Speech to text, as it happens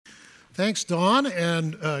Thanks, Dawn,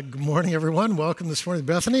 and good morning, everyone. Welcome this morning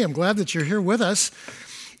to Bethany. I'm glad that you're here with us.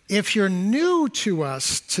 If you're new to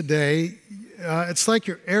us today, it's like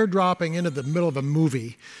you're airdropping into the middle of a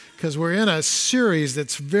movie because we're in a series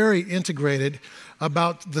that's very integrated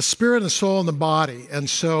about the spirit and the soul and the body. And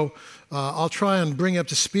so I'll try and bring you up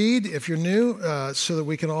to speed if you're new so that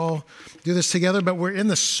we can all do this together. But we're in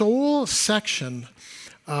the soul section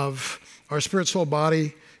of our spirit, soul,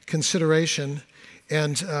 body consideration.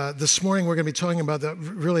 And this morning we're going to be talking about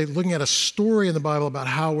really looking at a story in the Bible about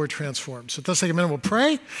how we're transformed. So let's take a minute, we'll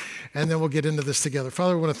pray, and then we'll get into this together.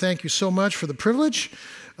 Father, we want to thank you so much for the privilege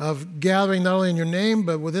of gathering not only in your name,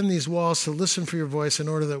 but within these walls to listen for your voice in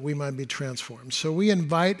order that we might be transformed. So we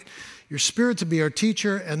invite your Spirit to be our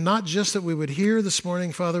teacher, and not just that we would hear this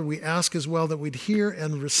morning, Father, we ask as well that we'd hear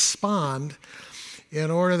and respond in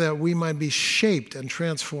order that we might be shaped and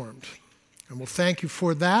transformed. And we'll thank you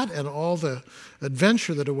for that and all the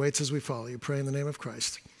adventure that awaits as we follow you. Pray in the name of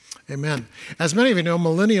Christ. Amen. As many of you know,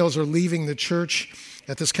 millennials are leaving the church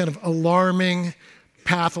at this kind of alarming,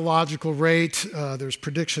 pathological rate. There's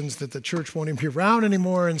predictions that the church won't even be around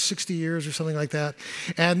anymore in 60 years or something like that.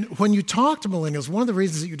 And when you talk to millennials, one of the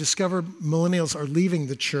reasons that you discover millennials are leaving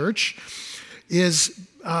the church is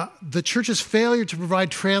the church's failure to provide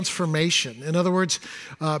transformation. In other words,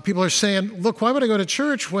 people are saying, look, why would I go to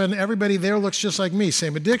church when everybody there looks just like me?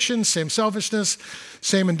 Same addictions, same selfishness,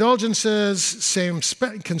 same indulgences, same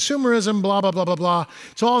consumerism, blah, blah, blah, blah, blah.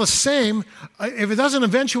 It's all the same. If it doesn't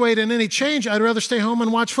eventuate in any change, I'd rather stay home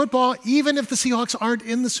and watch football, even if the Seahawks aren't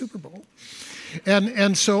in the Super Bowl.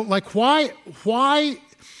 And so, like, why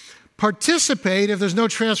participate if there's no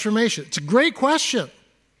transformation? It's a great question.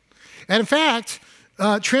 And in fact,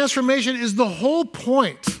 transformation is the whole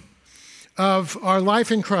point of our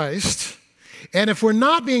life in Christ. And if we're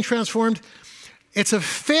not being transformed, it's a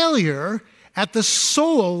failure at the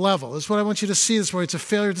soul level. This is what I want you to see this morning. It's a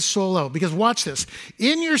failure at the soul level. Because watch this.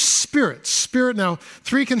 In your spirit now,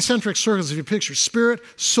 three concentric circles if you picture, spirit,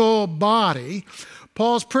 soul, body.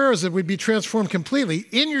 Paul's prayer is that we'd be transformed completely.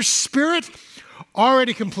 In your spirit,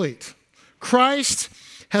 already complete. Christ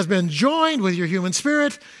has been joined with your human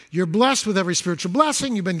spirit. You're blessed with every spiritual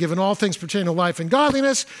blessing. You've been given all things pertaining to life and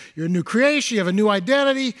godliness. You're a new creation. You have a new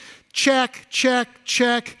identity. Check, check,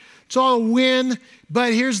 check. It's all a win.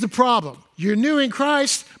 But here's the problem. You're new in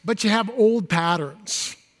Christ, but you have old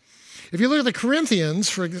patterns. If you look at the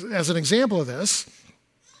Corinthians as an example of this,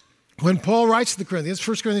 when Paul writes to the Corinthians,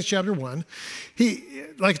 1 Corinthians chapter 1,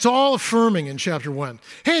 it's all affirming in chapter 1.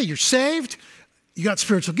 Hey, you're saved. You got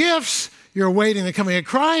spiritual gifts. You're awaiting the coming of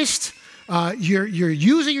Christ. You're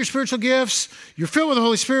using your spiritual gifts. You're filled with the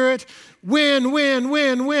Holy Spirit. Win, win,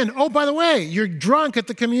 win, win. Oh, by the way, you're drunk at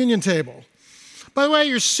the communion table. By the way,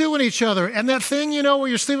 you're suing each other. And that thing, where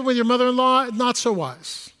you're sleeping with your mother-in-law, not so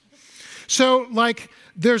wise. So,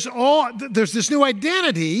 there's this new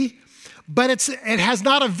identity, but it has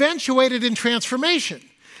not eventuated in transformation.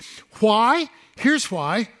 Why? Here's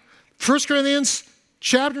why. 1 Corinthians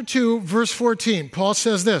Chapter 2, verse 14, Paul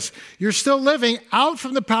says this, you're still living out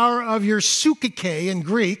from the power of your psyche in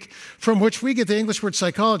Greek, from which we get the English word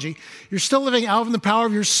psychology. You're still living out from the power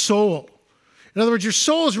of your soul. In other words, your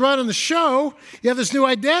soul is running the show. You have this new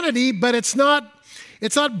identity, but it's not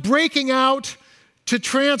breaking out to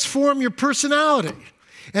transform your personality.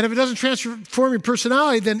 And if it doesn't transform your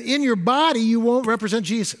personality, then in your body, you won't represent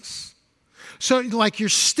Jesus. So you're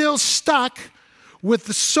still stuck with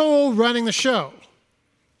the soul running the show.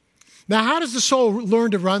 Now, how does the soul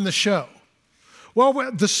learn to run the show?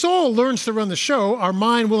 Well, the soul learns to run the show, our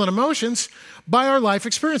mind, will, and emotions, by our life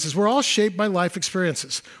experiences. We're all shaped by life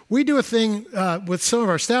experiences. We do a thing with some of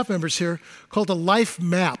our staff members here called a life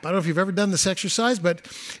map. I don't know if you've ever done this exercise, but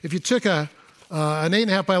if you took an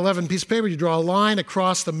 8.5 by 11 piece of paper, you draw a line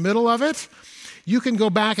across the middle of it, you can go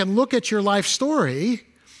back and look at your life story,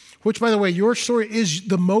 which, by the way, your story is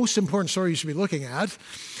the most important story you should be looking at,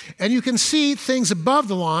 and you can see things above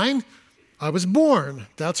the line. I was born.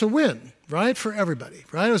 That's a win, right? For everybody,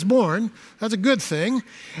 right? I was born. That's a good thing.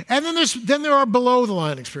 And then there are below the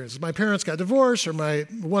line experiences. My parents got divorced, or one of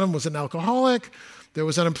them was an alcoholic. There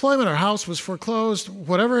was unemployment. Our house was foreclosed.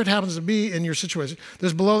 Whatever it happens to be in your situation,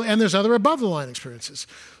 there's below, and there's other above the line experiences.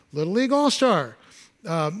 Little League All-Star,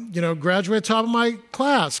 graduated top of my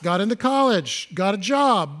class, got into college, got a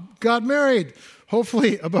job, got married.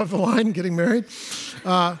 Hopefully above the line, getting married.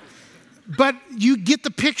 But you get the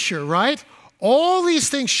picture, right? All these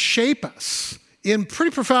things shape us in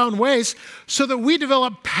pretty profound ways so that we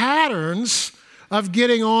develop patterns of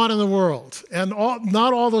getting on in the world. And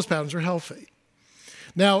not all those patterns are healthy.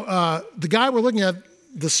 Now, the guy we're looking at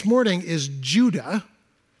this morning is Judah.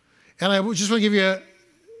 And I just want to give you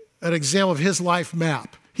an example of his life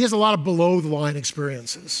map. He has a lot of below-the-line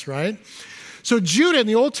experiences, right? So Judah in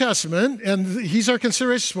the Old Testament, and he's our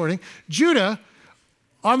consideration this morning, Judah,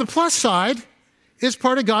 on the plus side, is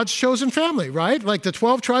part of God's chosen family, right? Like the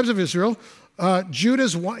 12 tribes of Israel,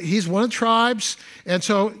 he's one of the tribes, and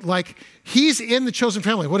so like he's in the chosen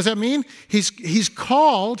family. What does that mean? He's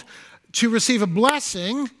called to receive a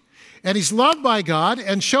blessing, and he's loved by God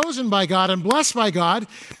and chosen by God and blessed by God.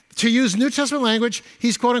 To use New Testament language,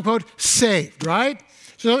 he's quote unquote saved, right?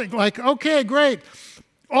 So like, okay, great,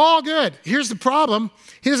 all good. Here's the problem.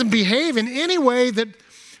 He doesn't behave in any way that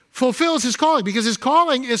fulfills his calling, because his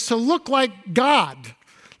calling is to look like God,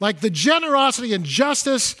 like the generosity and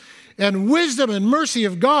justice and wisdom and mercy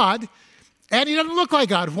of God, and he doesn't look like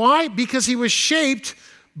God. Why? Because he was shaped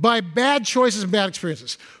by bad choices and bad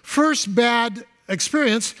experiences. First bad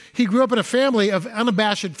experience, he grew up in a family of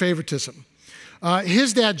unabashed favoritism.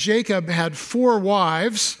 His dad, Jacob, had 4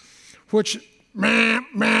 wives, which,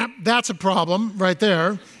 that's a problem right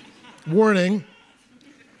there. Warning,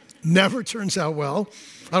 never turns out well,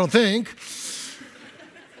 I don't think.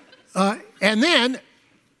 And then,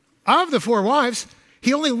 of the 4 wives,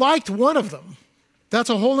 he only liked one of them. That's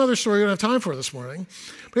a whole other story we don't have time for this morning.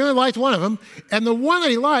 But he only liked one of them. And the one that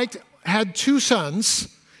he liked had 2 sons,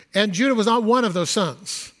 and Judah was not one of those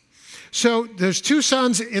sons. So there's 2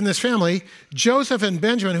 sons in this family, Joseph and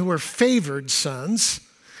Benjamin, who were favored sons,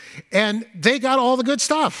 and they got all the good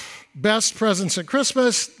stuff. Best presents at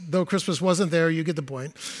Christmas, though Christmas wasn't there, you get the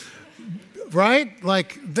point. Right?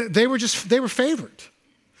 Like they were favored.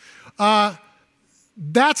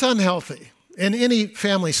 That's unhealthy in any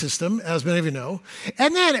family system, as many of you know.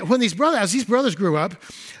 And then when these brothers grew up,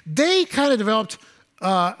 they kind of developed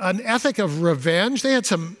an ethic of revenge. They had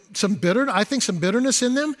some bitterness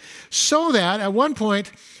in them, so that at one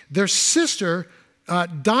point their sister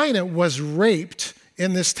Dinah was raped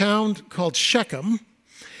in this town called Shechem.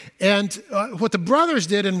 And what the brothers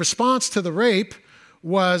did in response to the rape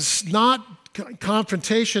was not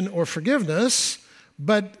confrontation or forgiveness,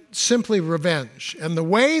 but simply revenge. And the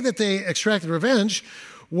way that they extracted revenge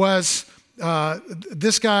was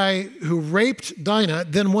this guy who raped Dinah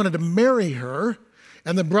then wanted to marry her.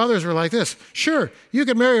 And the brothers were like this: sure, you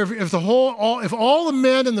can marry her if all the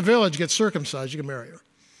men in the village get circumcised, you can marry her.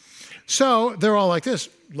 So they're all like this: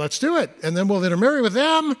 let's do it, and then we'll intermarry with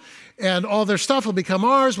them, and all their stuff will become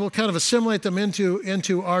ours. We'll kind of assimilate them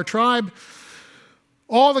into our tribe.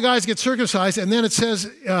 All the guys get circumcised, and then it says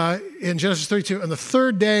in Genesis 32, on the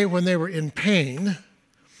 3rd day when they were in pain,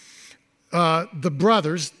 the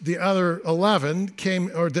brothers, the other 11 came,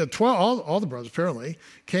 or the 12, all the brothers apparently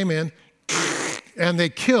came in. And they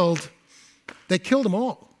killed them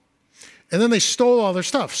all. And then they stole all their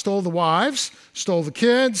stuff, stole the wives, stole the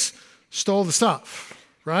kids, stole the stuff,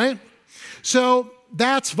 right? So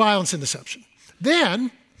that's violence and deception.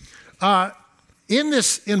 Then, in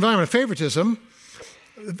this environment of favoritism,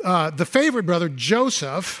 the favorite brother,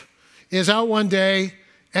 Joseph, is out one day,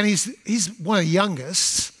 and he's one of the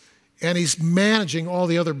youngest, and he's managing all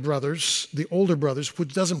the other brothers, the older brothers,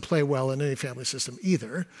 which doesn't play well in any family system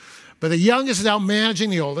either. But the youngest is out managing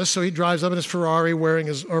the oldest, so he drives up in his Ferrari wearing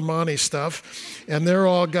his Armani stuff, and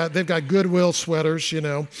they've got Goodwill sweaters,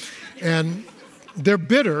 and they're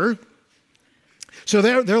bitter. So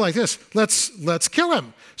they're like this: let's kill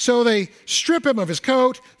him. So they strip him of his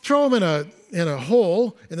coat, throw him in a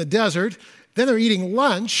hole in the desert. Then they're eating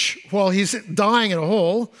lunch while he's dying in a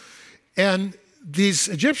hole, and these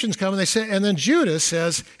Egyptians come and they say, and then Judah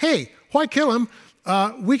says, "Hey, why kill him?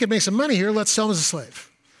 We could make some money here. Let's sell him as a slave."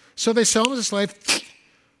 So they sell him as a slave.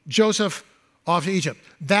 Joseph off to Egypt.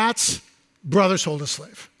 That's brothers sold as a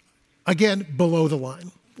slave. Again, below the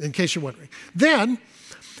line, in case you're wondering. Then,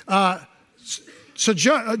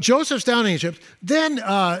 Joseph's down in Egypt. Then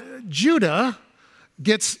Judah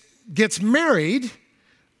gets married,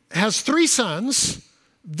 has 3 sons.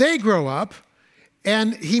 They grow up,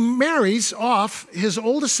 and he marries off his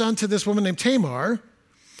oldest son to this woman named Tamar.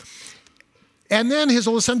 And then his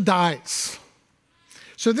oldest son dies.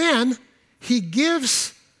 So then he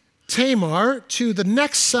gives Tamar to the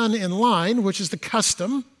next son in line, which is the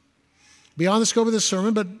custom, beyond the scope of this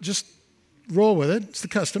sermon, but just roll with it. It's the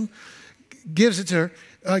custom. Gives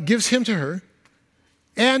him to her,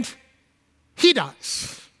 and he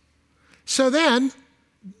dies. So then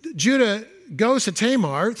Judah goes to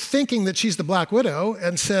Tamar, thinking that she's the Black Widow,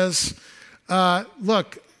 and says,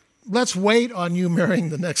 look, let's wait on you marrying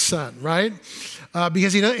the next son, right?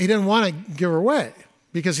 Because he didn't want to give her away,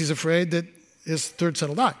 because he's afraid that his 3rd son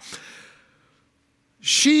will die.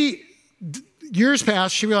 Years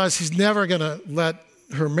pass, she realized he's never going to let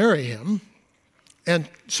her marry him, and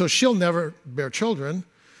so she'll never bear children.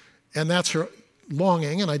 and that's her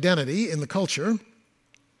longing and identity in the culture.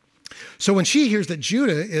 So when she hears that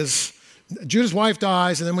Judah's wife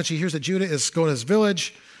dies, and then when she hears that Judah is going to his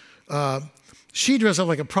village, she dresses up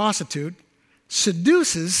like a prostitute,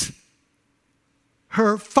 seduces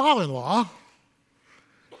her father-in-law.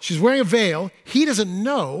 She's wearing a veil. He doesn't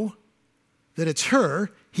know that it's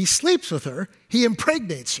her. He sleeps with her. He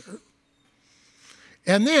impregnates her.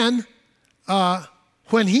 And then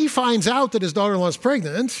when he finds out that his daughter-in-law is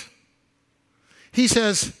pregnant, he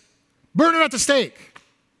says, burn her at the stake.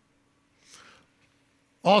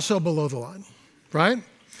 Also below the line, right?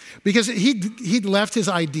 Because he'd left his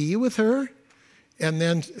ID with her, and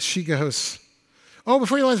then she goes, oh,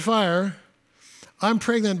 before you light the fire, I'm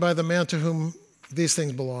pregnant by the man to whom these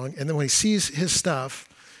things belong. And then when he sees his stuff,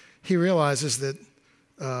 he realizes that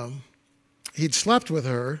he'd slept with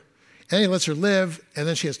her, and he lets her live, and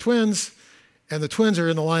then she has twins, and the twins are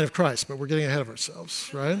in the line of Christ, but we're getting ahead of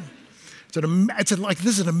ourselves, right? This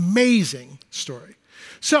is an amazing story.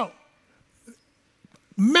 So,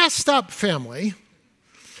 messed up family,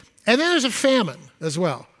 and then there's a famine as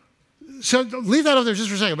well. So leave that up there just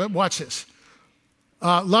for a second, but watch this.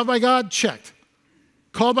 Loved by God, checked.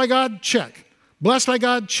 Called by God, checked. Blessed by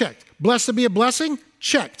God, checked. Blessed to be a blessing,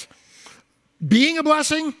 checked. Being a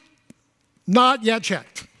blessing, not yet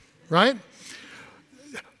checked, right?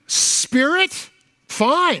 Spirit,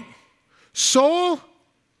 fine. Soul,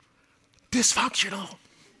 dysfunctional.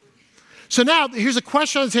 So now, here's a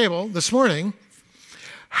question on the table this morning.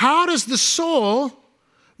 How does the soul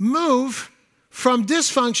move from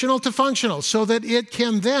dysfunctional to functional so that it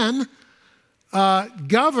can then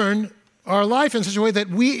govern our life in such a way that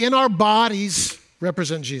we in our bodies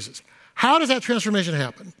represent Jesus? How does that transformation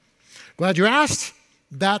happen? Glad you asked.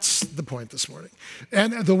 That's the point this morning.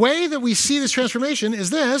 And the way that we see this transformation is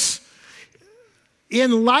this.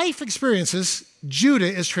 In life experiences, Judah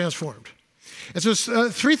is transformed. And so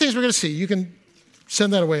three things we're going to see. You can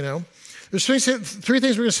send that away now. There's three things we're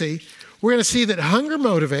going to see. We're going to see that hunger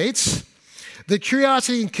motivates, that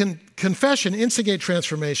curiosity and confession instigate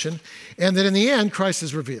transformation, and that in the end, Christ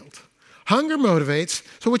is revealed. Hunger motivates.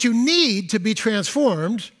 So what you need to be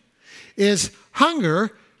transformed is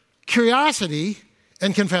hunger, curiosity,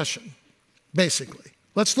 and confession, basically.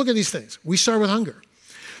 Let's look at these things. We start with hunger.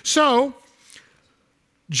 So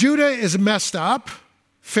Judah is messed up.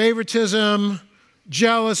 Favoritism,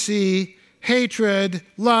 jealousy, hatred,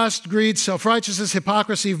 lust, greed, self-righteousness,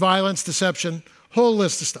 hypocrisy, violence, deception, whole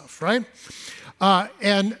list of stuff, right?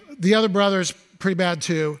 And the other brother's pretty bad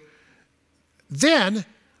too. Then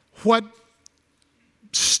what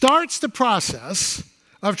starts the process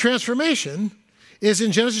of transformation is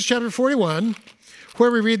in Genesis chapter 41,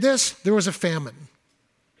 where we read this, there was a famine.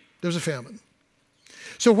 There was a famine.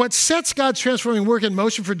 So what sets God's transforming work in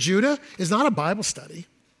motion for Judah is not a Bible study,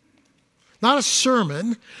 not a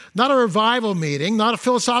sermon, not a revival meeting, not a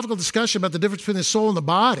philosophical discussion about the difference between the soul and the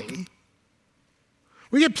body.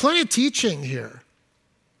 We get plenty of teaching here.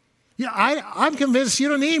 Yeah, I'm convinced you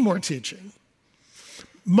don't need more teaching.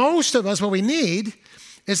 Most of us, what we need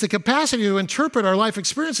is the capacity to interpret our life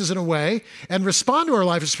experiences in a way and respond to our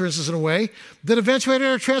life experiences in a way that eventuated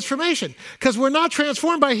our transformation. Because we're not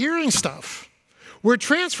transformed by hearing stuff. We're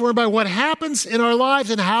transformed by what happens in our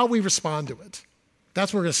lives and how we respond to it.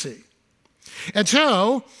 That's what we're going to see. And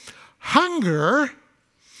so, hunger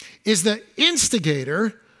is the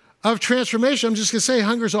instigator of transformation. I'm just going to say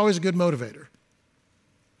hunger is always a good motivator.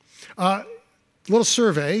 Little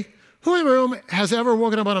survey. Who in the room has ever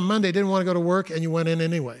woken up on a Monday, didn't want to go to work, and you went in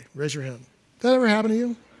anyway? Raise your hand. Did that ever happen to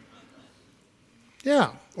you?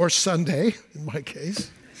 Yeah. Or Sunday, in my case.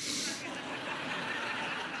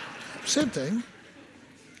 Same thing.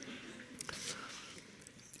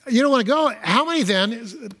 You don't want to go. How many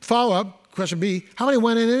then, follow-up, question B, how many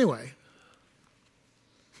went in anyway?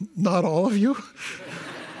 Not all of you.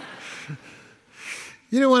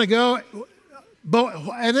 You didn't want to go. But,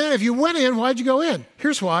 and then if you went in, why'd you go in?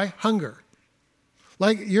 Here's why, hunger.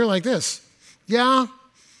 Like, you're like this. Yeah,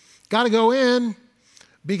 got to go in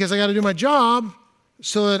because I got to do my job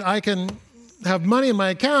so that I can have money in my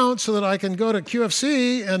account so that I can go to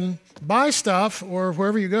QFC and buy stuff or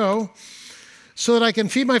wherever you go so that I can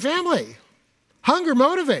feed my family. Hunger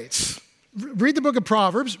motivates. Read the book of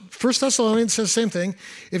Proverbs. 1 Thessalonians says the same thing.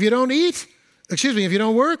 If you don't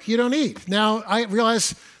work, you don't eat. Now, I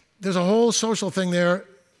realize there's a whole social thing there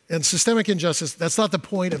and systemic injustice. That's not the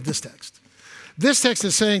point of this text. This text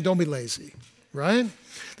is saying don't be lazy, right?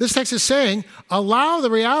 This text is saying allow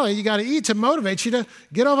the reality you got to eat to motivate you to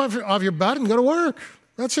get off your butt and go to work.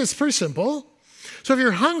 That's it. It's pretty simple. So if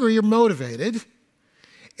you're hungry, you're motivated.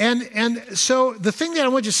 And so the thing that I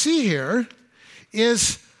want you to see here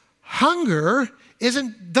is hunger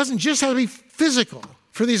doesn't just have to be physical.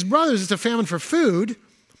 For these brothers, it's a famine for food,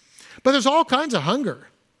 but there's all kinds of hunger.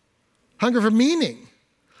 Hunger for meaning,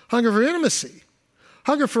 hunger for intimacy,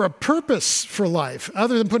 hunger for a purpose for life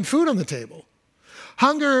other than putting food on the table,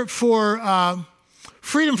 hunger for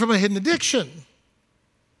freedom from a hidden addiction.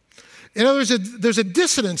 In other words, there's a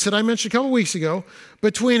dissonance that I mentioned a couple weeks ago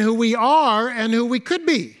between who we are and who we could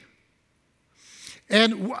be.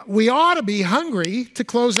 And we ought to be hungry to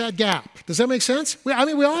close that gap. Does that make sense? We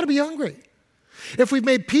ought to be hungry. If we've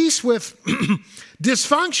made peace with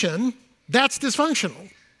dysfunction, that's dysfunctional.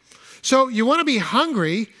 So you want to be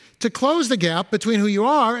hungry to close the gap between who you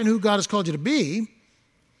are and who God has called you to be.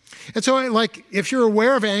 And so, like, if you're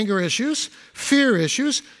aware of anger issues, fear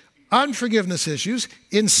issues, unforgiveness issues,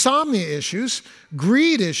 insomnia issues,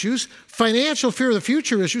 greed issues, financial fear of the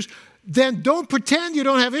future issues, then don't pretend you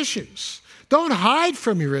don't have issues. Don't hide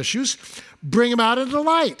from your issues. Bring them out into the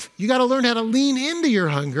light. You got to learn how to lean into your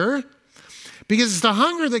hunger, because it's the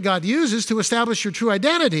hunger that God uses to establish your true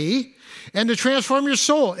identity and to transform your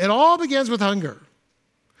soul. It all begins with hunger.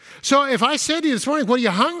 So if I said to you this morning, what are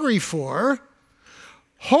you hungry for?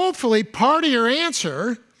 Hopefully part of your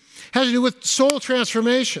answer has to do with soul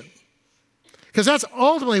transformation, because that's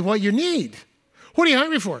ultimately what you need. What are you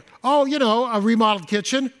hungry for? Oh, a remodeled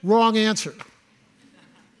kitchen. Wrong answer.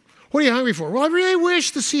 What are you hungry for? Well, I really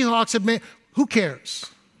wish the Seahawks had made. Who cares?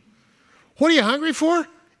 What are you hungry for?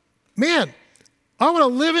 Man, I want to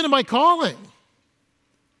live into my calling.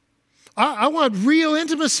 I want real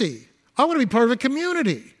intimacy. I want to be part of a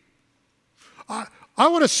community. I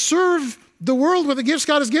want to serve the world with the gifts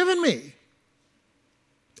God has given me.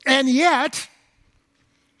 And yet,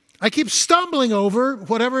 I keep stumbling over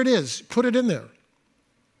whatever it is. Put it in there.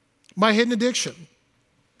 My hidden addiction,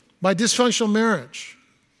 my dysfunctional marriage,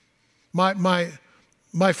 my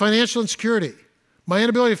financial insecurity, my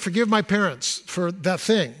inability to forgive my parents for that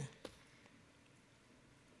thing.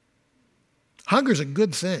 Hunger is a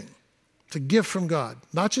good thing. It's a gift from God.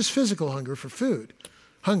 Not just physical hunger for food,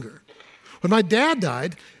 hunger. When my dad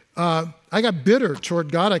died, I got bitter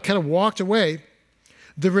toward God. I kind of walked away.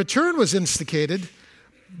 The return was instigated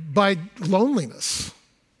by loneliness,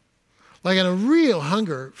 like a real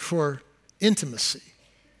hunger for intimacy.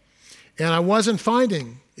 And I wasn't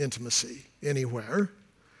finding intimacy anywhere.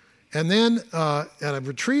 And then at a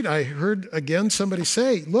retreat, I heard again somebody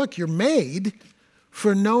say, look, you're made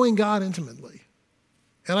for knowing God intimately.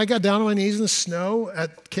 And I got down on my knees in the snow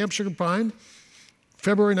at Camp Sugar Pine,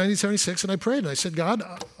 February 1976, and I prayed. And I said, God,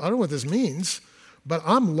 I don't know what this means, but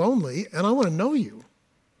I'm lonely and I want to know you.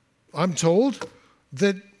 I'm told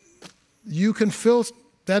that you can fill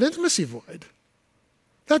that intimacy void.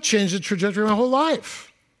 That changed the trajectory of my whole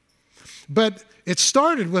life. But it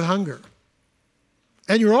started with hunger.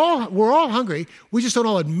 And we're all hungry. We just don't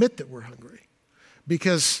all admit that we're hungry.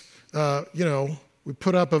 Because, we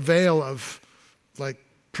put up a veil of,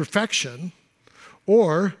 perfection,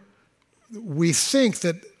 or we think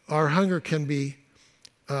that our hunger can be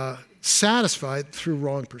satisfied through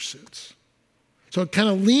wrong pursuits. So kind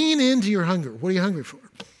of lean into your hunger. What are you hungry for?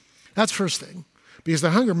 That's first thing, because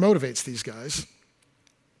the hunger motivates these guys.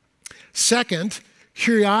 Second,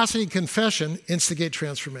 curiosity and confession instigate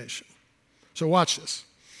transformation. So watch this.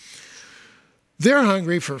 They're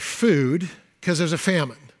hungry for food because there's a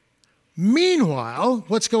famine. Meanwhile,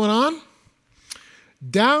 what's going on?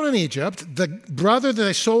 Down in Egypt, the brother that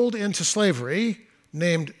they sold into slavery,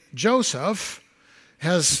 named Joseph,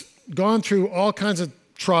 has gone through all kinds of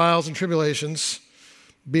trials and tribulations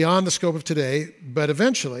beyond the scope of today, but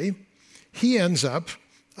eventually he ends up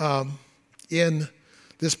in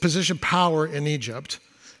this position of power in Egypt,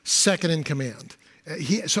 second in command.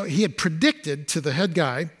 So he had predicted to the head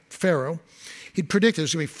guy, Pharaoh, he'd predicted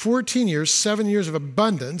there's going to be 14 years, 7 years of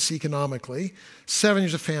abundance economically, 7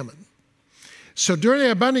 years of famine. So during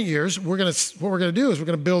the abundant years, what we're going to do is we're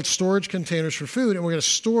going to build storage containers for food, and we're going to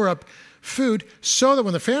store up food so that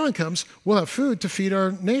when the famine comes, we'll have food to feed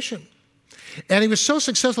our nation. And he was so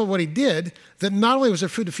successful at what he did that not only was there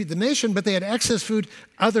food to feed the nation, but they had excess food.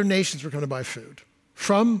 Other nations were going to buy food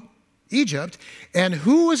from Egypt. And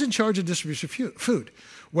who was in charge of distribution of food?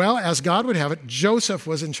 Well, as God would have it, Joseph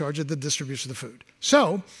was in charge of the distribution of the food.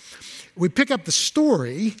 So we pick up the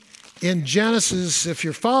story in Genesis. If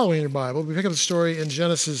you're following your Bible, we pick up the story in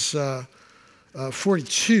Genesis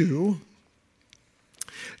 42.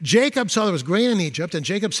 Jacob saw there was grain in Egypt, and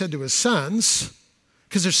Jacob said to his sons,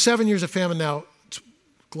 because there's 7 years of famine now,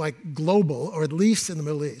 like global, or at least in the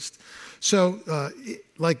Middle East. So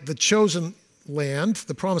like the chosen land,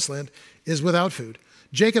 the promised land, is without food.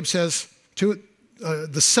 Jacob says to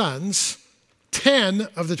the sons, 10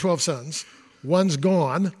 of the 12 sons, one's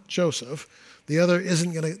gone, Joseph, the other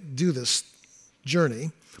isn't going to do this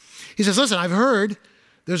journey. He says, listen, I've heard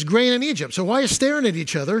there's grain in Egypt, so while you're staring at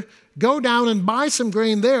each other, go down and buy some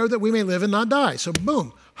grain there that we may live and not die. So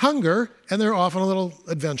boom, hunger, and they're off on a little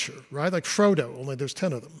adventure, right? Like Frodo, only there's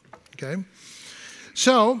 10 of them, okay?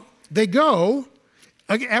 So they go,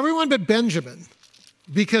 everyone but Benjamin,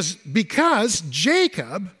 because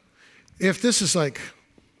Jacob, if this is like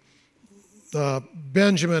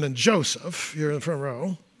Benjamin and Joseph, you're in the front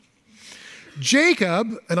row,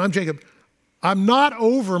 Jacob, and I'm Jacob, I'm not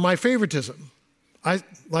over my favoritism.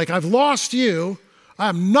 I've lost you,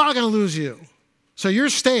 I'm not going to lose you. So you're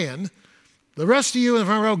staying. The rest of you in the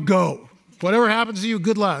front row, go. Whatever happens to you,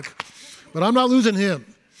 good luck. But I'm not losing him.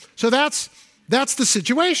 So that's the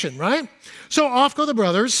situation, right? So off go the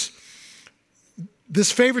brothers.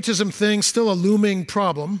 This favoritism thing, still a looming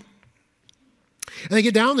problem. And they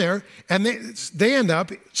get down there, and they end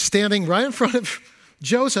up standing right in front of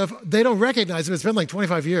Joseph. They don't recognize him. It's been like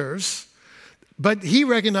 25 years. But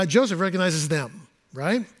Joseph recognizes them,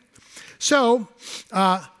 right? So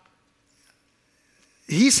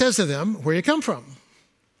he says to them, where you come from?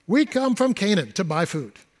 We come from Canaan to buy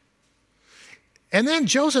food. And then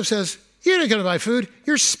Joseph says, you didn't come to buy food,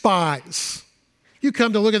 you're spies. You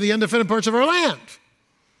come to look at the undefended parts of our land.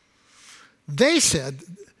 They said,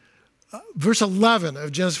 verse 11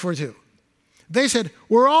 of Genesis 42, they said,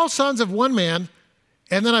 we're all sons of one man,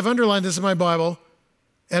 and then I've underlined this in my Bible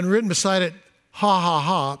and written beside it, ha, ha,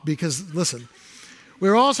 ha, because listen,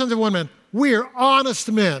 we're all sons of one man. We're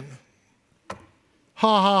honest men. Ha,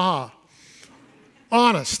 ha, ha.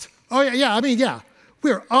 Honest. Oh, yeah.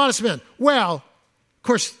 We're honest men. Well, of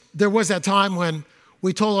course, there was that time when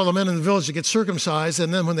we told all the men in the village to get circumcised,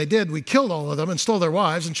 and then when they did, we killed all of them and stole their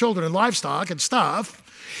wives and children and livestock and stuff.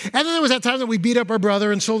 And then there was that time that we beat up our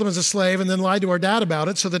brother and sold him as a slave and then lied to our dad about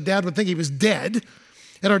it so that dad would think he was dead.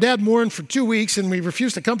 And our dad mourned for 2 weeks, and we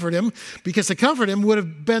refused to comfort him because to comfort him would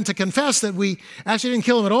have been to confess that we actually didn't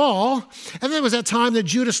kill him at all. And then there was that time that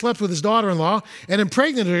Judah slept with his daughter-in-law and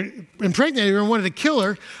impregnated her and wanted to kill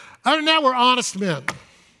her. Other than that, we're honest men,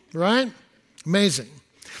 right? Amazing.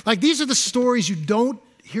 Like, these are the stories you don't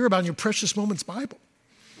hear about in your Precious Moments Bible.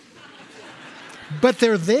 But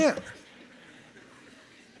they're there.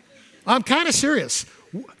 I'm kind of serious.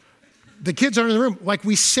 The kids aren't in the room. Like,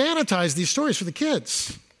 we sanitize these stories for the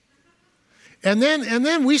kids. And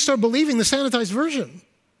then we start believing the sanitized version.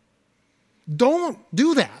 Don't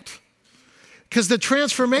do that. Because the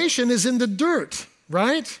transformation is in the dirt,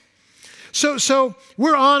 right? So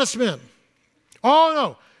we're honest men. Oh,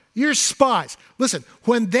 no, you're spies. Listen,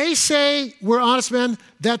 when they say we're honest men,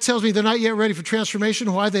 that tells me they're not yet ready for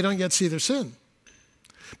transformation. Why? They don't yet see their sin.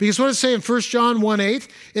 Because what does it say in 1 John 1:8?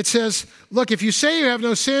 It says, look, if you say you have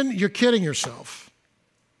no sin, you're kidding yourself.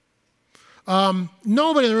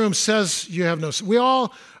 Nobody in the room says you have no sin. We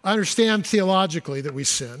all understand theologically that we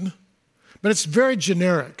sin, but it's very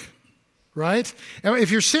generic, right? And if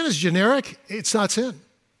your sin is generic, it's not sin.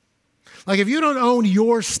 Like, if you don't own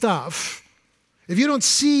your stuff, if you don't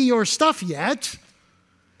see your stuff yet,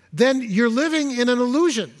 then you're living in an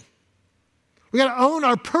illusion. We got to own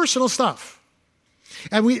our personal stuff.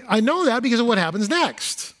 And I know that because of what happens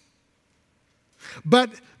next. But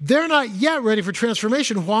they're not yet ready for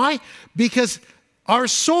transformation. Why? Because our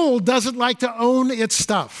soul doesn't like to own its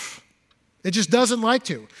stuff. It just doesn't like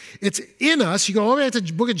to. It's in us. You go all the way back to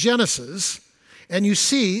the book of Genesis, and you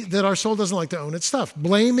see that our soul doesn't like to own its stuff.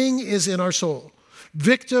 Blaming is in our soul.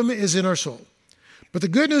 Victim is in our soul. But the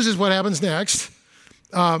good news is what happens next.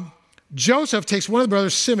 Joseph takes one of the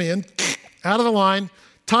brothers, Simeon, out of the line,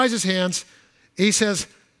 ties his hands. He says,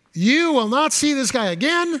 you will not see this guy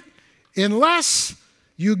again unless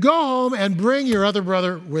you go home and bring your other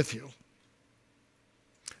brother with you.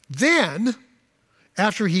 Then,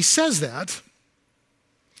 after he says that,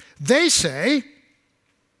 they say,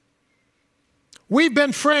 we've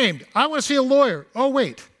been framed. I want to see a lawyer. Oh,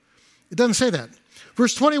 wait. It doesn't say that.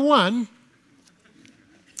 Verse 21,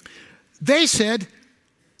 they said,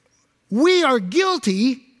 we are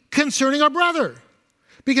guilty concerning our brother,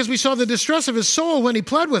 because we saw the distress of his soul when he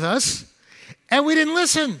pled with us, and we didn't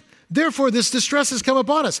listen. Therefore, this distress has come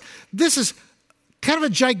upon us. This is kind of a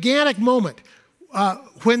gigantic moment.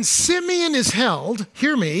 When Simeon is held,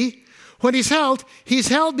 hear me, when he's held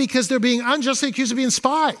because they're being unjustly accused of being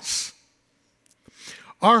spies.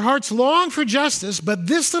 Our hearts long for justice, but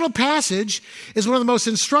this little passage is one of the most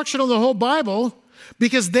instructional in the whole Bible,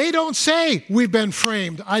 because they don't say, we've been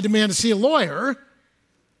framed, I demand to see a lawyer.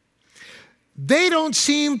 They don't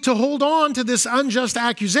seem to hold on to this unjust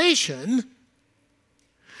accusation,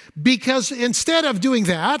 because instead of doing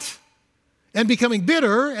that, and becoming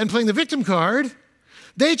bitter and playing the victim card,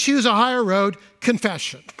 they choose a higher road,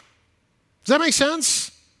 confession. Does that make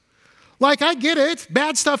sense? Like, I get it.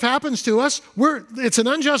 Bad stuff happens to us. It's an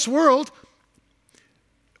unjust world.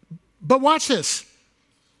 But watch this.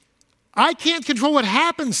 I can't control what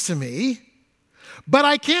happens to me, but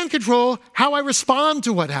I can control how I respond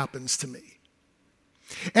to what happens to me.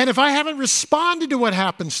 And if I haven't responded to what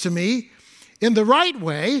happens to me in the right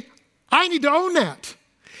way, I need to own that.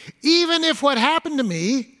 Even if what happened to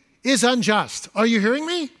me is unjust. Are you hearing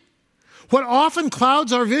me? What often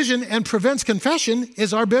clouds our vision and prevents confession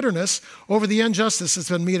is our bitterness over the injustice that's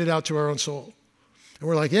been meted out to our own soul. And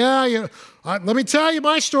we're like, let me tell you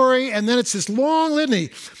my story. And then it's this long litany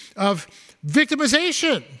of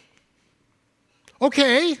victimization.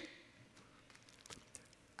 Okay,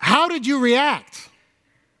 how did you react?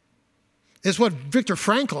 Is what Viktor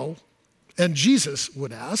Frankl and Jesus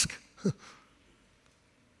would ask.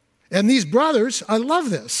 And these brothers, I love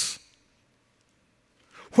this.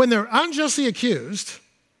 When they're unjustly accused,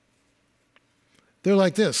 they're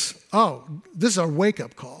like this. Oh, this is our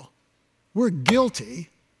wake-up call. We're guilty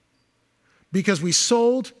because we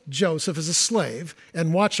sold Joseph as a slave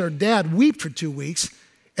and watched our dad weep for 2 weeks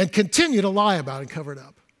and continue to lie about it and cover it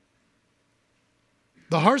up.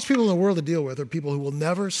 The hardest people in the world to deal with are people who will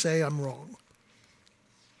never say, I'm wrong.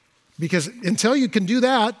 Because until you can do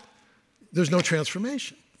that, there's no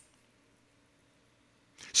transformation.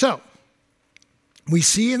 So, we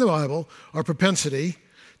see in the Bible our propensity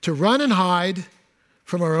to run and hide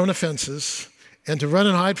from our own offenses and to run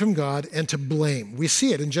and hide from God and to blame. We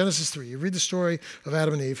see it in Genesis 3. You read the story of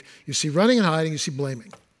Adam and Eve. You see running and hiding. You see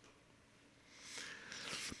blaming.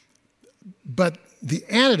 But the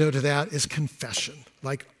antidote to that is confession.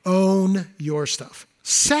 Like, own your stuff.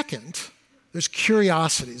 Second, there's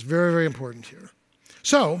curiosity. It's very, very important here.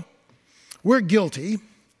 So, we're guilty.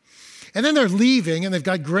 And then they're leaving, and they've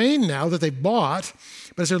got grain now that they bought.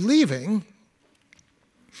 But as they're leaving,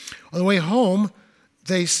 on the way home,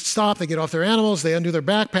 they stop, they get off their animals, they undo their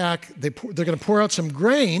backpack, they're going to pour out some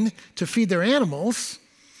grain to feed their animals,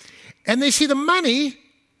 and they see the money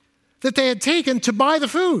that they had taken to buy the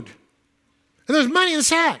food. And there's money in the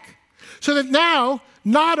sack. So that now,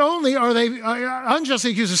 not only are they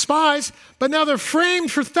unjustly accused of spies, but now they're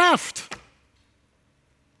framed for theft.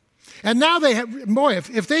 And now they have, boy,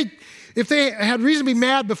 if they had reason to be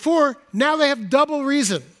mad before, now they have double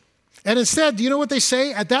reason. And instead, do you know what they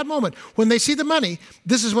say at that moment? When they see the money,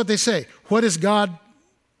 this is what they say. What is God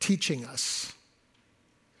teaching us?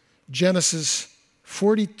 Genesis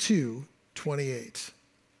 42:28.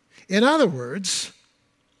 In other words,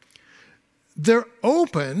 they're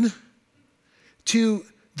open to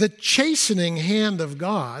the chastening hand of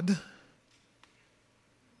God.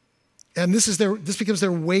 And this becomes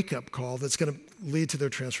their wake-up call that's going to lead to their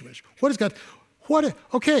transformation.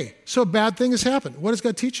 Okay, so a bad thing has happened. What is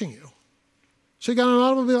God teaching you? So you got in an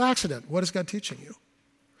automobile accident. What is God teaching you?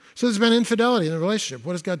 So there's been infidelity in the relationship.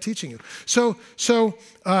 What is God teaching you? So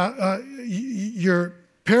your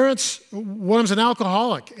parents, one of them's an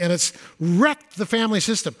alcoholic, and it's wrecked the family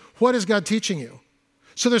system. What is God teaching you?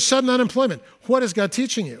 So there's sudden unemployment. What is God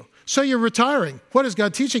teaching you? So you're retiring. What is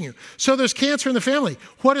God teaching you? So there's cancer in the family.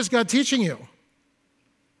 What is God teaching you?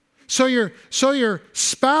 So your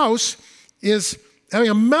spouse is having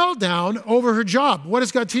a meltdown over her job. What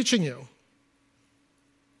is God teaching you?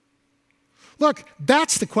 Look,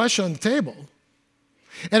 that's the question on the table.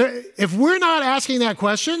 And if we're not asking that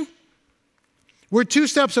question, we're 2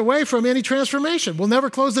 steps away from any transformation. We'll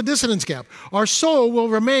never close the dissonance gap. Our soul will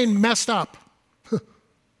remain messed up.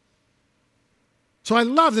 So I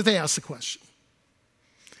love that they ask the question.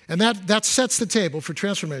 And that sets the table for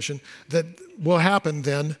transformation that will happen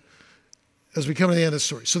then as we come to the end of the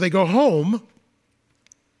story. So they go home,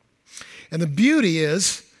 and the beauty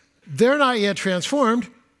is they're not yet transformed,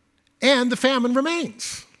 and the famine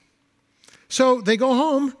remains. So they go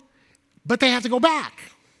home, but they have to go back.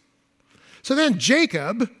 So then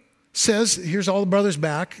Jacob says, here's all the brothers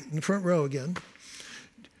back in the front row again.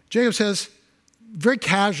 Jacob says, very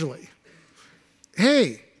casually,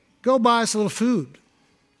 hey, go buy us a little food.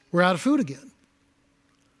 We're out of food again.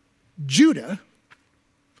 Judah,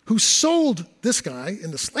 who sold this guy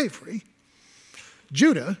into slavery,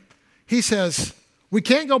 Judah, he says, we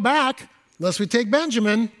can't go back unless we take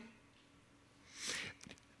Benjamin.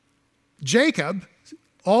 Jacob,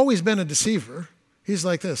 always been a deceiver, he's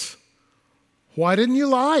like this. Why didn't you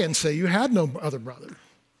lie and say you had no other brother?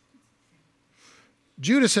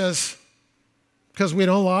 Judah says, because we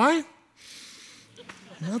don't lie?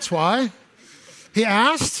 That's why. He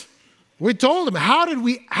asked, we told him, how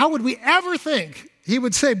would we ever think he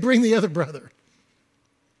would say, bring the other brother?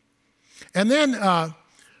 And then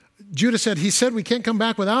Judah said, he said we can't come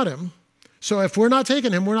back without him. So if we're not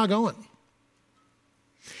taking him, we're not going.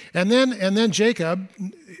 And then Jacob,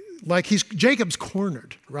 Jacob's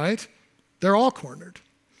cornered, right? They're all cornered.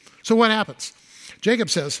 So what happens? Jacob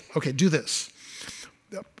says, okay, do this.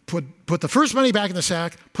 Put the first money back in the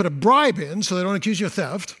sack, put a bribe in so they don't accuse you of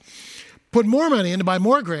theft, put more money in to buy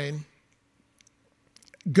more grain,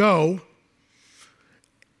 go,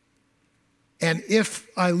 and if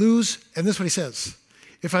I lose, and this is what he says,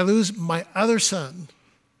 if I lose my other son,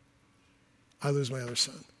 I lose my other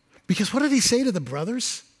son. Because what did he say to the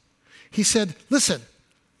brothers? He said, listen,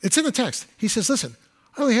 it's in the text. He says, listen,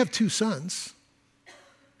 I only have 2 sons.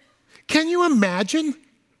 Can you imagine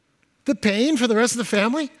the pain for the rest of the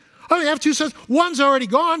family? I only have 2 sons. One's already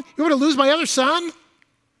gone. You want to lose my other son?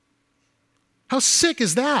 How sick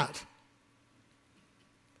is that?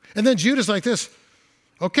 And then Judah's like this,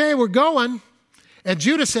 okay, we're going. And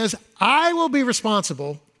Judah says, I will be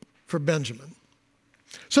responsible for Benjamin.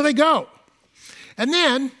 So they go. And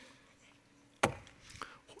then,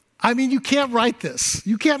 I mean, you can't write this.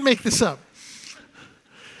 You can't make this up.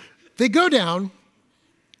 They go down.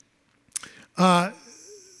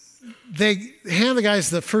 They hand the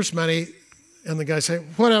guys the first money, and the guys say,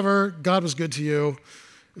 whatever, God was good to you.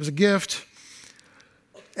 It was a gift.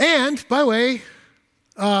 And, by the way,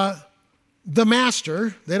 the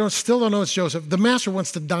master, still don't know it's Joseph, the master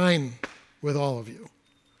wants to dine with all of you.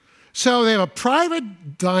 So they have a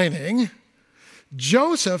private dining.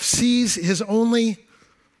 Joseph sees his only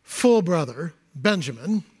full brother,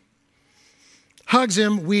 Benjamin, hugs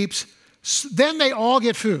him, weeps. Then they all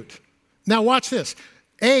get food. Now watch this.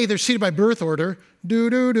 They're seated by birth order. Do.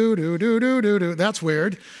 That's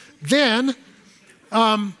weird. Then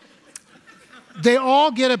they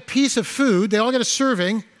all get a piece of food. They all get a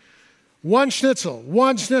serving. One schnitzel,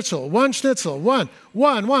 one, until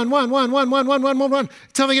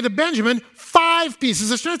they get to Benjamin, 5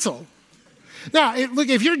 pieces of schnitzel. Now, look,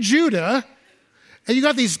 if you're Judah and you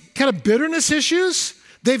got these kind of bitterness issues,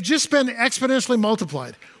 they've just been exponentially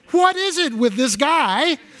multiplied. What is it with this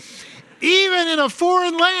guy? Even in a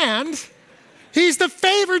foreign land, he's the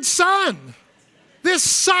favored son. This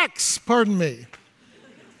sucks, pardon me.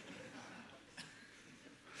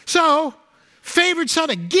 So, favored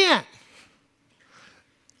son again.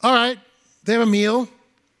 All right, they have a meal.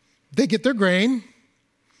 They get their grain.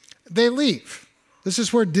 They leave. This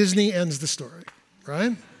is where Disney ends the story,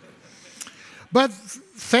 right? But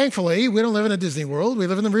thankfully, we don't live in a Disney world. We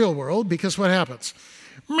live in the real world because what happens?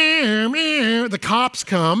 The cops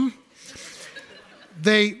come.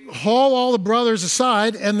 They haul all the brothers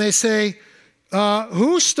aside and they say,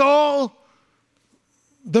 who stole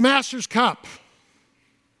the master's cup?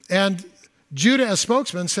 And Judah, as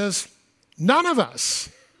spokesman, says, none of us.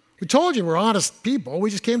 We told you we're honest people.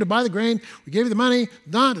 We just came to buy the grain. We gave you the money.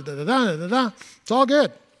 It's all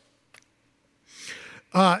good.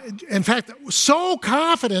 In fact, so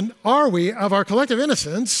confident are we of our collective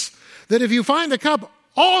innocence that if you find the cup,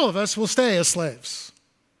 all of us will stay as slaves.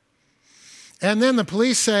 And then the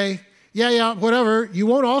police say, yeah, whatever, you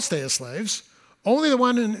won't all stay as slaves. Only the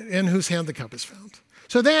one in whose hand the cup is found.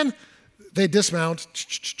 So then they dismount,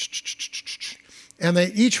 and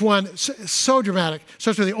they each one, so dramatic,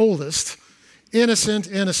 starts with the oldest, innocent,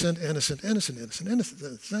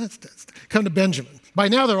 come to Benjamin. By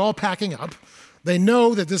now they're all packing up. They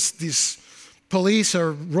know that these police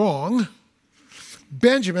are wrong.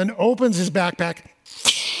 Benjamin opens his backpack.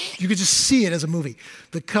 You could just see it as a movie.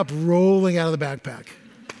 The cup rolling out of the backpack.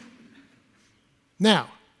 Now,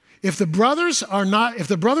 if the brother's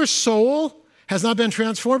soul has not been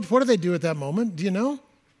transformed, what do they do at that moment? Do you know?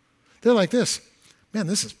 They're like this. Man,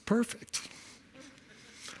 this is perfect.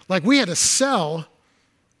 Like we had to sell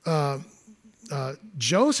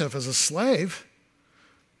Joseph as a slave.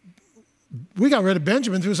 We got rid of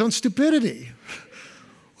Benjamin through his own stupidity.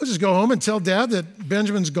 We'll just go home and tell Dad that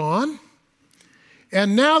Benjamin's gone.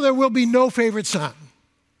 And now there will be no favorite son.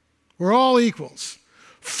 We're all equals.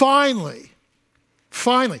 Finally,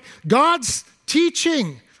 God's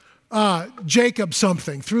teaching Jacob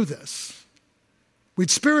something through this. We'd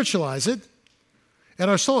spiritualize it, and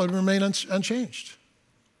our soul would remain unchanged.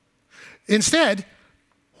 Instead,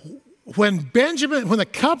 when the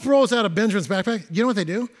cup rolls out of Benjamin's backpack, you know what they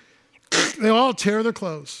do? They all tear their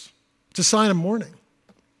clothes. It's a sign of mourning.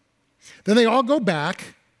 Then they all go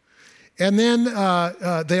back, and then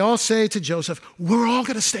they all say to Joseph, we're all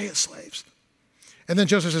going to stay as slaves. And then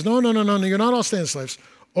Joseph says, no, you're not all staying as slaves.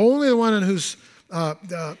 Only the one in whose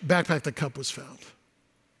backpack the cup was found.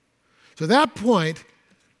 So at that point,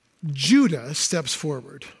 Judah steps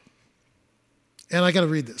forward. And I got to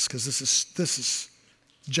read this because this is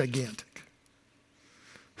gigantic.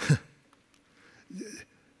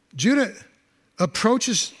 Judah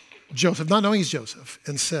approaches Joseph, not knowing he's Joseph,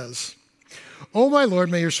 and says, "Oh, my Lord,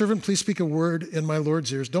 may your servant please speak a word in my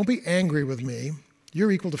Lord's ears. Don't be angry with me.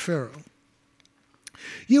 You're equal to Pharaoh.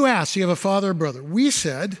 You asked, you have a father or brother. We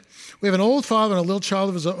said, we have an old father and a little child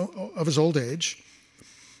of his old age.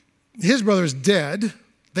 His brother is dead."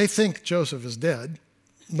 They think Joseph is dead,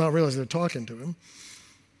 not realizing they're talking to him.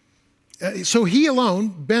 So he alone,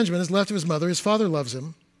 Benjamin, is left of his mother. His father loves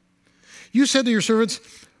him. You said to your servants,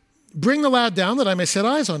 "Bring the lad down that I may set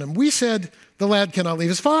eyes on him." We said, "The lad cannot leave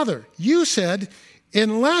his father." You said,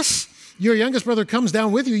 "Unless your youngest brother comes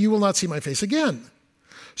down with you, you will not see my face again."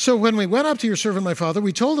 So when we went up to your servant, my father,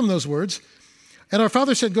 we told him those words. And our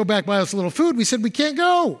father said, "Go back, buy us a little food." We said, "We can't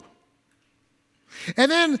go." And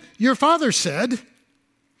then your father said,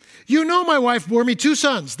 "You know my wife bore me 2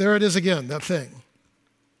 sons." There it is again, that thing.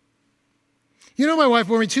 "You know my wife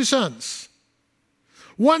bore me 2 sons.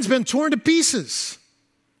 One's been torn to pieces.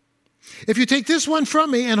 If you take this one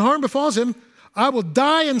from me and harm befalls him, I will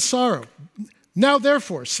die in sorrow. Now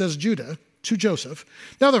therefore," says Judah to Joseph,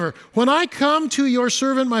 "now therefore, when I come to your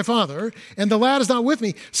servant my father, and the lad is not with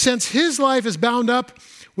me, since his life is bound up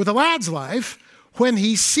with the lad's life, when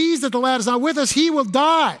he sees that the lad is not with us, he will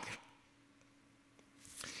die.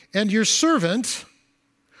 And your servant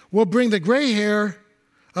will bring the gray hair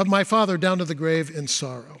of my father down to the grave in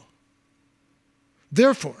sorrow.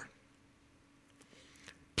 Therefore,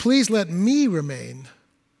 please let me remain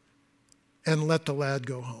and let the lad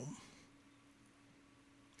go home.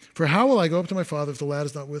 For how will I go up to my father if the lad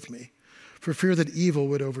is not with me, for fear that evil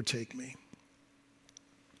would overtake me?"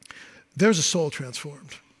 There's a soul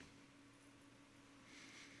transformed.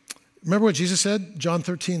 Remember what Jesus said? John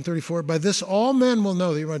 13:34, "By this all men will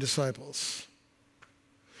know that you're my disciples,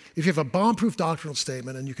 if you have a bomb-proof doctrinal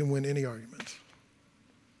statement and you can win any argument."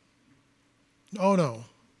 Oh no.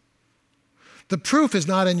 The proof is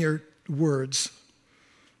not in your words,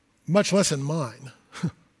 much less in mine.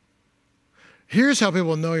 Here's how people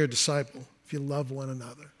will know you're a disciple: if you love one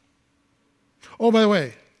another. Oh, by the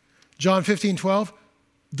way, John 15:12,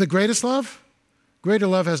 the greatest love, greater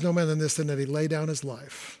love has no man than this, than that he lay down his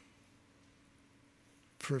life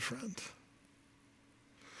for a friend.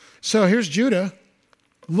 So here's Judah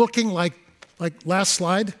looking like last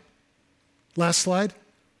slide,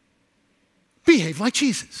 behave like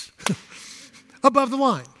Jesus, above the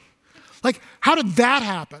line. Like, how did that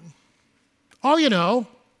happen? Oh, you know,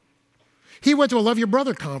 he went to a Love Your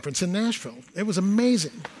Brother conference in Nashville. It was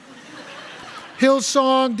amazing.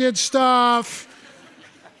 Hillsong did stuff.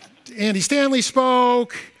 Andy Stanley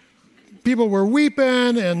spoke. People were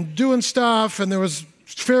weeping and doing stuff, and there was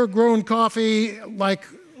fair-grown coffee. Like,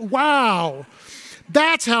 wow.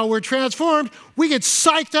 That's how we're transformed. We get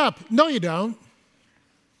psyched up. No, you don't.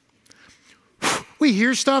 We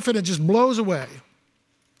hear stuff, and it just blows away.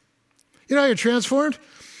 You know how you're transformed?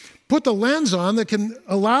 Put the lens on that can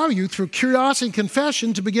allow you, through curiosity and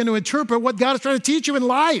confession, to begin to interpret what God is trying to teach you in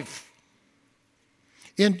life.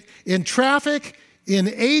 In traffic, in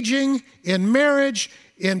aging, in marriage,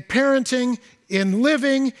 in parenting, in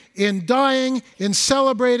living, in dying, in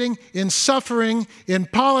celebrating, in suffering, in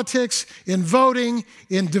politics, in voting,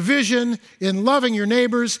 in division, in loving your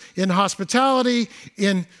neighbors, in hospitality,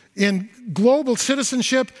 in global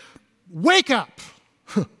citizenship. Wake up!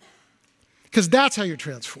 Because that's how you're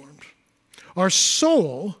transformed. Our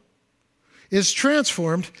soul is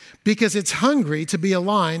transformed because it's hungry to be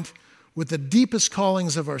aligned with the deepest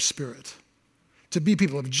callings of our spirit, to be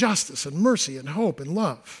people of justice and mercy and hope and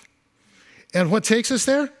love. And what takes us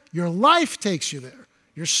there? Your life takes you there.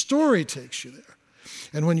 Your story takes you there.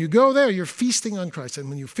 And when you go there, you're feasting on Christ. And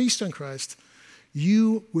when you feast on Christ,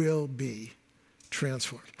 you will be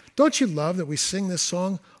transformed. Don't you love that we sing this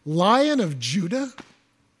song, Lion of Judah?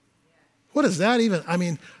 What is that even? I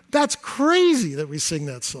mean, that's crazy that we sing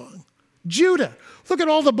that song. Judah. Look at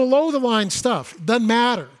all the below the line stuff. Doesn't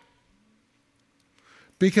matter.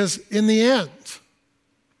 Because in the end,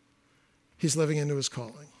 he's living into his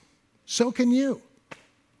calling. So can you.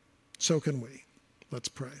 So can we. Let's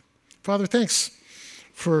pray. Father, thanks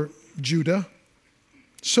for Judah.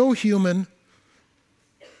 So human,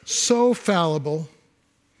 so fallible,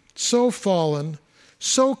 so fallen,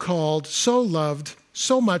 so called, so loved,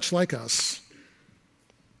 so much like us.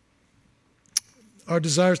 Our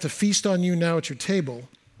desire is to feast on you now at your table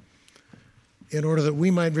in order that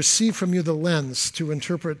we might receive from you the lens to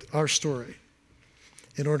interpret our story,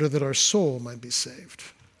 in order that our soul might be saved.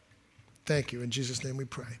 Thank you. In Jesus' name we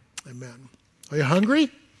pray. Amen. Are you hungry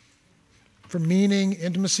for meaning,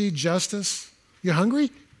 intimacy, justice? You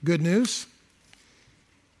hungry? Good news.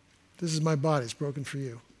 This is my body. It's broken for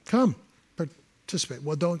you. Come, participate.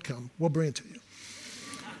 Well, don't come. We'll bring it to you.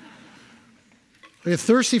 Are you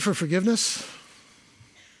thirsty for forgiveness?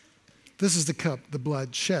 This is the cup, the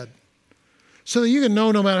blood shed, so that you can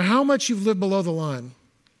know no matter how much you've lived below the line,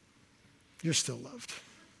 you're still loved.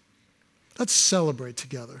 Let's celebrate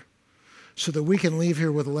together so that we can leave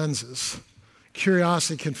here with lenses,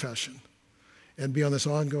 curiosity, confession, and be on this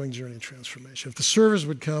ongoing journey of transformation. If the servers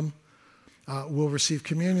would come, we'll receive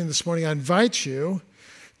communion this morning. I invite you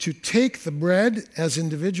to take the bread as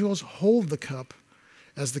individuals, hold the cup,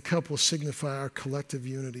 as the cup will signify our collective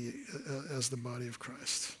unity as the body of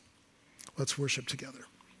Christ. Let's worship together.